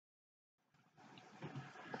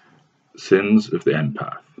Sins of the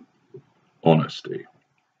empath. Honesty.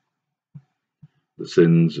 The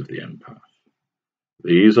sins of the empath.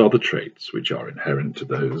 These are the traits which are inherent to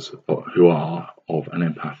those who are of an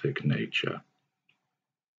empathic nature.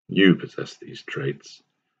 You possess these traits.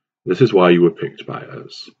 This is why you were picked by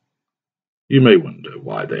us. You may wonder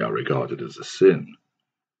why they are regarded as a sin.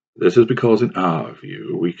 This is because in our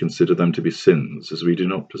view we consider them to be sins as we do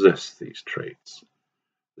not possess these traits.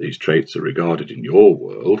 These traits are regarded in your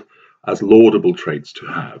world as laudable traits to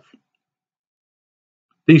have.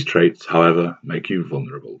 These traits, however, make you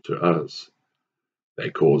vulnerable to us. They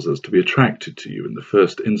cause us to be attracted to you in the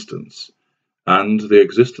first instance, and the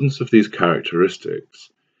existence of these characteristics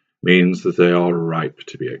means that they are ripe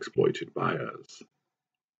to be exploited by us.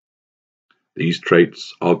 These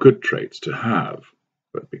traits are good traits to have,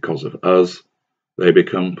 but because of us, they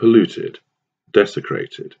become polluted,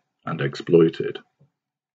 desecrated, and exploited.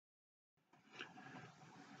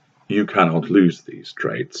 You cannot lose these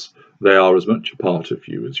traits. They are as much a part of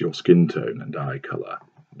you as your skin tone and eye color.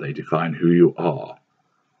 They define who you are.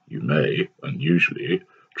 You may, unusually,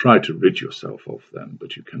 try to rid yourself of them,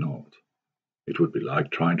 but you cannot. It would be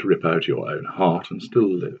like trying to rip out your own heart and still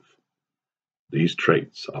live. These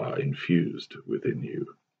traits are infused within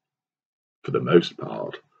you. For the most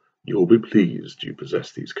part, you will be pleased you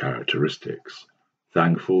possess these characteristics,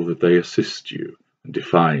 thankful that they assist you and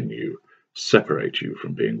define you, separate you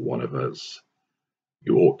from being one of us.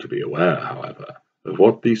 You ought to be aware, however, of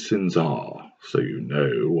what these sins are, so you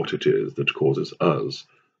know what it is that causes us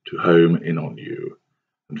to home in on you,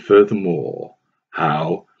 and furthermore,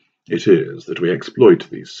 how it is that we exploit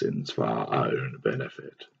these sins for our own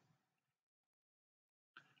benefit.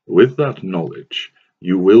 With that knowledge,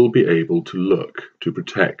 you will be able to look to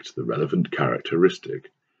protect the relevant characteristic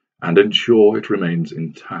and ensure it remains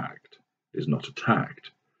intact, is not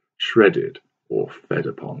attacked, shredded, or fed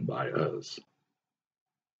upon by us.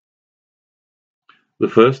 The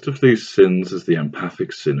first of these sins is the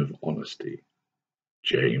empathic sin of honesty.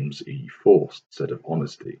 James E. Forst said of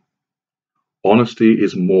honesty, "Honesty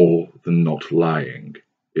is more than not lying.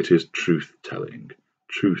 It is truth-telling,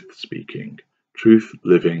 truth-speaking,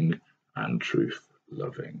 truth-living, and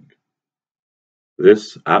truth-loving."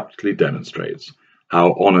 This aptly demonstrates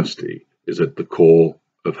how honesty is at the core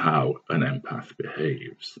of how an empath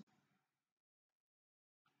behaves.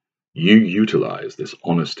 You utilize this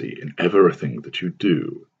honesty in everything that you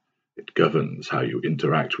do. It governs how you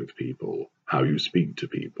interact with people, how you speak to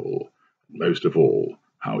people, and most of all,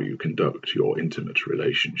 how you conduct your intimate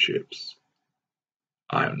relationships.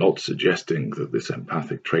 I am not suggesting that this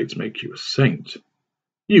empathic traits make you a saint.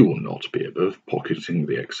 You will not be above pocketing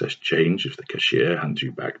the excess change if the cashier hands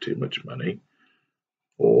you back too much money,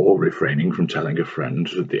 or refraining from telling a friend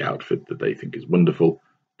that the outfit that they think is wonderful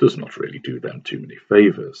does not really do them too many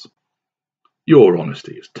favors. Your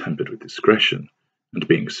honesty is tempered with discretion and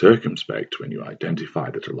being circumspect when you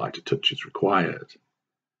identify that a lighter touch is required.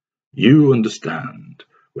 You understand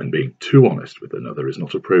when being too honest with another is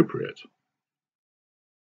not appropriate.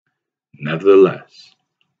 Nevertheless,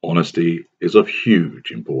 honesty is of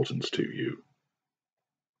huge importance to you.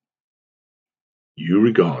 You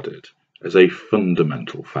regard it as a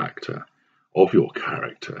fundamental factor of your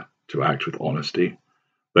character to act with honesty,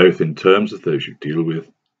 both in terms of those you deal with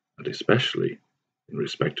and especially in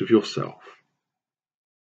respect of yourself.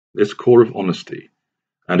 This core of honesty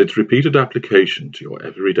and its repeated application to your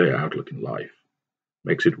everyday outlook in life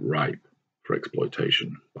makes it ripe for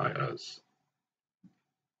exploitation by us.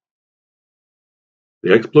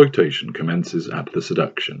 The exploitation commences at the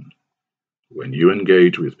seduction. When you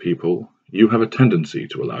engage with people, you have a tendency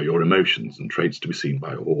to allow your emotions and traits to be seen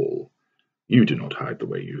by all. You do not hide the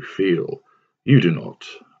way you feel. You do not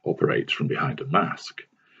operate from behind a mask,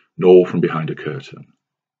 nor from behind a curtain.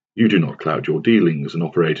 You do not cloud your dealings and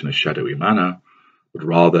operate in a shadowy manner, but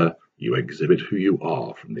rather you exhibit who you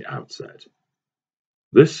are from the outset.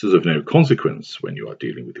 This is of no consequence when you are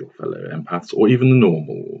dealing with your fellow empaths or even the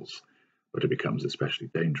normals, but it becomes especially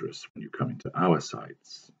dangerous when you come into our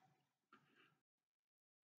sights.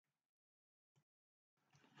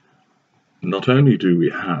 Not only do we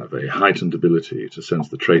have a heightened ability to sense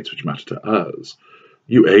the traits which matter to us,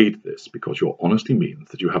 you aid this because your honesty means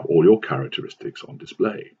that you have all your characteristics on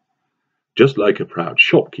display. Just like a proud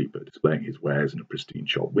shopkeeper displaying his wares in a pristine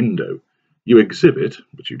shop window, you exhibit,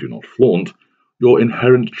 but you do not flaunt, your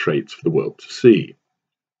inherent traits for the world to see.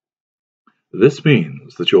 This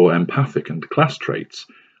means that your empathic and class traits,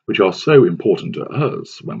 which are so important to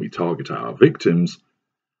us when we target our victims,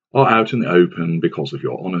 are out in the open because of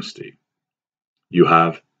your honesty. You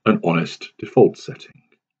have an honest default setting.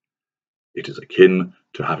 It is akin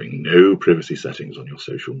to having no privacy settings on your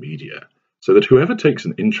social media, so that whoever takes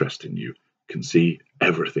an interest in you can see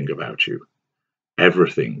everything about you,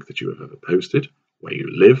 everything that you have ever posted, where you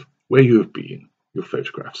live, where you have been, your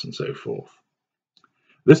photographs, and so forth.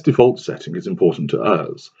 This default setting is important to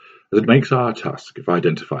us, as it makes our task of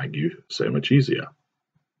identifying you so much easier.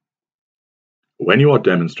 When you are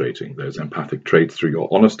demonstrating those empathic traits through your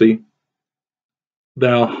honesty, they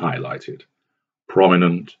are highlighted,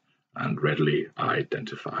 prominent, and readily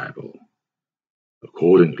identifiable.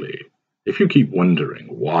 Accordingly, if you keep wondering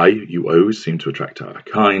why you always seem to attract our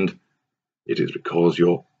kind, it is because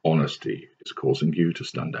your honesty is causing you to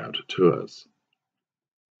stand out to us.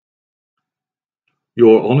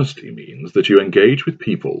 Your honesty means that you engage with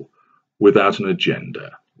people without an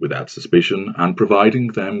agenda, without suspicion, and providing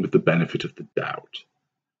them with the benefit of the doubt.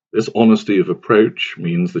 This honesty of approach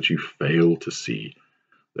means that you fail to see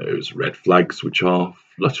those red flags which are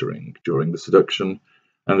fluttering during the seduction,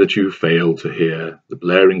 and that you fail to hear the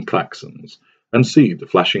blaring klaxons and see the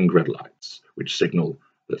flashing red lights which signal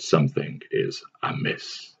that something is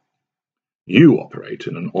amiss. You operate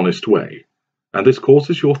in an honest way, and this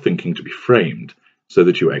causes your thinking to be framed so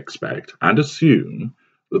that you expect and assume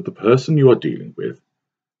that the person you are dealing with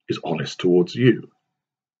is honest towards you.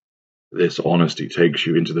 This honesty takes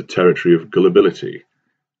you into the territory of gullibility.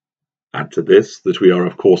 Add to this that we are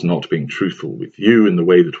of course not being truthful with you in the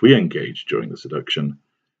way that we engage during the seduction,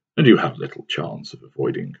 and you have little chance of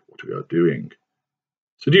avoiding what we are doing,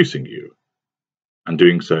 seducing you, and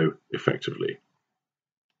doing so effectively.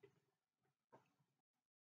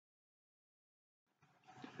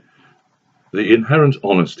 The inherent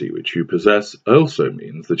honesty which you possess also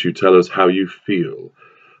means that you tell us how you feel,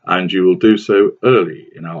 and you will do so early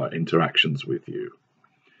in our interactions with you.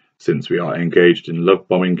 Since we are engaged in love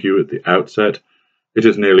bombing you at the outset, it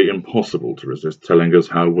is nearly impossible to resist telling us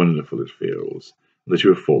how wonderful it feels, and that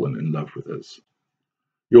you have fallen in love with us.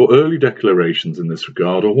 Your early declarations in this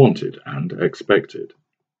regard are wanted and expected.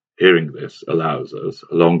 Hearing this allows us,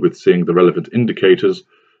 along with seeing the relevant indicators,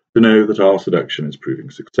 to know that our seduction is proving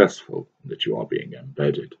successful and that you are being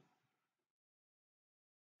embedded.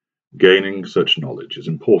 Gaining such knowledge is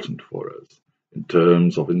important for us in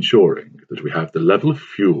terms of ensuring that we have the level of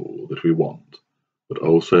fuel that we want, but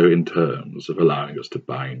also in terms of allowing us to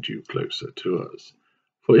bind you closer to us,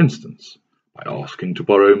 for instance, by asking to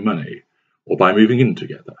borrow money or by moving in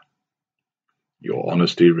together. Your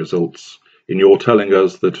honesty results in your telling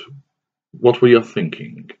us that what we are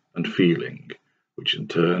thinking and feeling, which in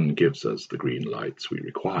turn gives us the green lights we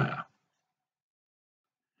require.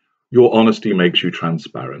 Your honesty makes you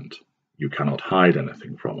transparent. You cannot hide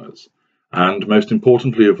anything from us. And most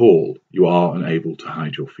importantly of all, you are unable to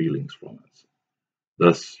hide your feelings from us.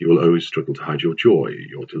 Thus, you will always struggle to hide your joy,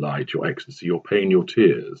 your delight, your ecstasy, your pain, your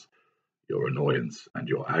tears, your annoyance, and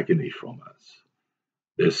your agony from us.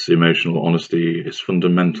 This emotional honesty is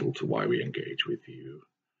fundamental to why we engage with you.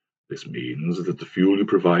 This means that the fuel you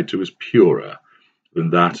provide to us is purer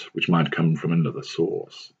than that which might come from another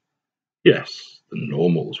source. Yes, the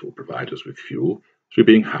normals will provide us with fuel through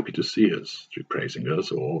being happy to see us, through praising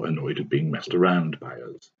us, or annoyed at being messed around by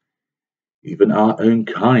us. Even our own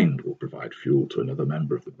kind will provide fuel to another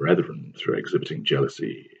member of the brethren through exhibiting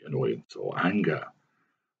jealousy, annoyance, or anger.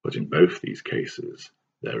 But in both these cases,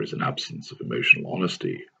 there is an absence of emotional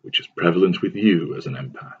honesty, which is prevalent with you as an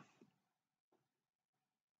empath.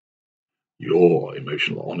 Your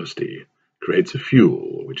emotional honesty creates a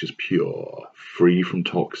fuel which is pure, free from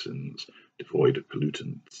toxins, devoid of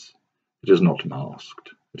pollutants. It is not masked.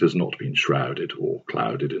 It has not been shrouded or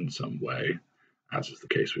clouded in some way, as is the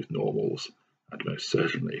case with normals, and most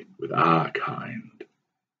certainly with our kind.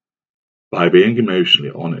 By being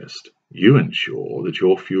emotionally honest, you ensure that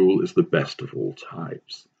your fuel is the best of all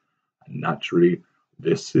types. And naturally,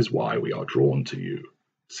 this is why we are drawn to you,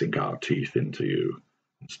 sink our teeth into you,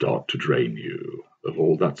 and start to drain you of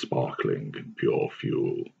all that sparkling and pure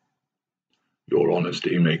fuel. Your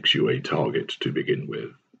honesty makes you a target to begin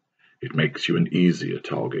with. It makes you an easier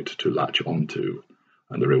target to latch onto,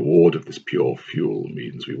 and the reward of this pure fuel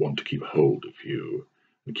means we want to keep hold of you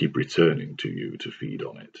and keep returning to you to feed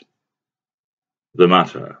on it. The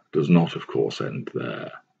matter does not, of course, end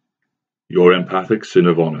there. Your empathic sin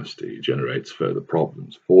of honesty generates further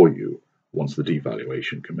problems for you once the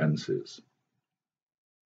devaluation commences.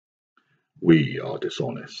 We are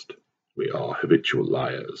dishonest. We are habitual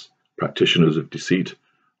liars, practitioners of deceit,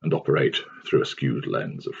 and operate through a skewed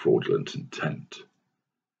lens of fraudulent intent.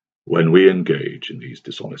 When we engage in these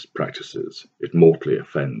dishonest practices, it mortally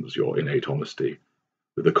offends your innate honesty,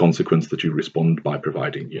 with the consequence that you respond by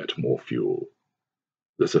providing yet more fuel.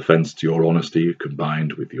 This offence to your honesty,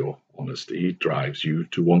 combined with your honesty, drives you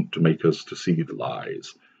to want to make us to see the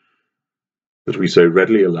lies that we so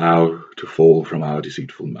readily allow to fall from our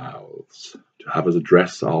deceitful mouths, to have us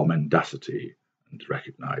address our mendacity and to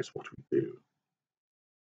recognize what we do.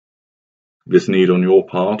 This need on your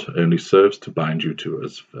part only serves to bind you to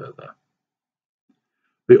us further.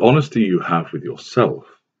 The honesty you have with yourself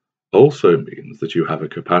also means that you have a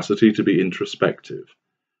capacity to be introspective,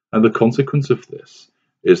 and the consequence of this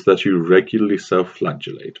is that you regularly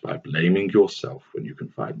self-flagellate by blaming yourself when you can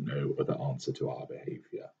find no other answer to our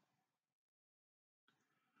behaviour.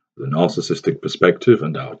 The narcissistic perspective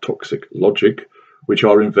and our toxic logic, which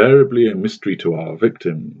are invariably a mystery to our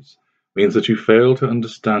victims, means that you fail to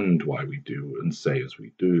understand why we do and say as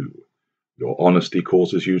we do. Your honesty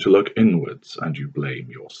causes you to look inwards and you blame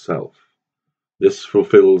yourself. This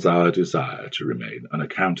fulfills our desire to remain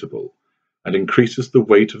unaccountable and increases the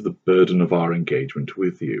weight of the burden of our engagement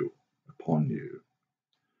with you upon you.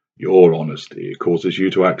 Your honesty causes you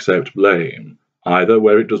to accept blame, either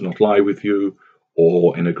where it does not lie with you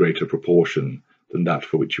or in a greater proportion than that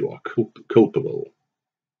for which you are culpable.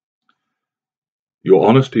 Your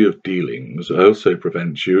honesty of dealings also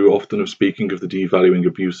prevents you often of speaking of the devaluing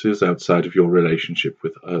abuses outside of your relationship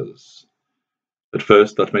with us. At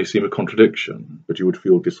first that may seem a contradiction, but you would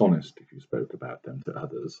feel dishonest if you spoke about them to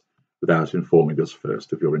others without informing us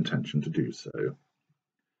first of your intention to do so.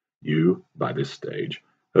 You, by this stage,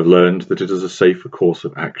 have learned that it is a safer course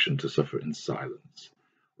of action to suffer in silence,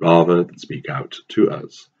 rather than speak out to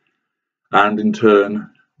us, and in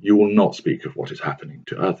turn you will not speak of what is happening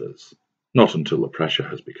to others, not until the pressure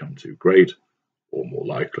has become too great, or more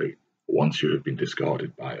likely, once you have been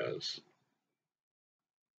discarded by us.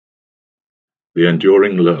 The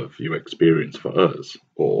enduring love you experience for us,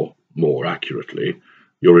 or, more accurately,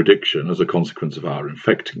 your addiction as a consequence of our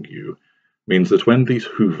infecting you, means that when these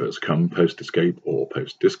hoovers come post-escape or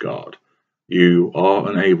post-discard, you are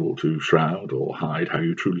unable to shroud or hide how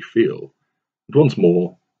you truly feel, and once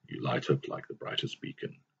more you light up like the brightest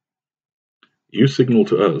beacon. You signal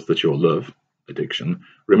to us that your love, addiction,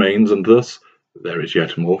 remains, and thus there is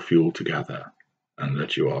yet more fuel to gather, and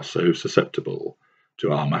that you are so susceptible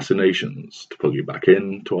to our machinations to pull you back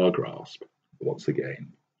into our grasp once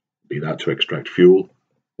again, be that to extract fuel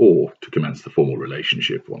or to commence the formal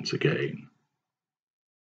relationship once again.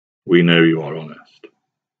 We know you are honest.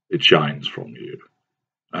 It shines from you,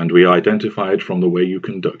 and we identify it from the way you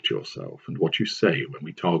conduct yourself and what you say when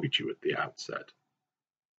we target you at the outset.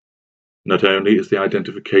 Not only is the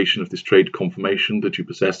identification of this trait confirmation that you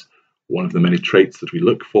possess one of the many traits that we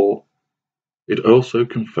look for, it also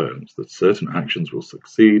confirms that certain actions will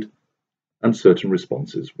succeed and certain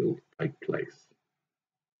responses will take place.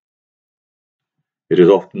 It is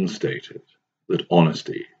often stated that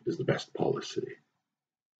honesty is the best policy.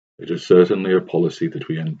 It is certainly a policy that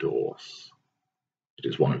we endorse. It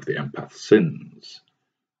is one of the empath sins,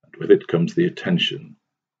 and with it comes the attention,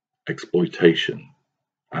 exploitation,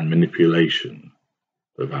 and manipulation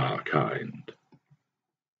of our kind.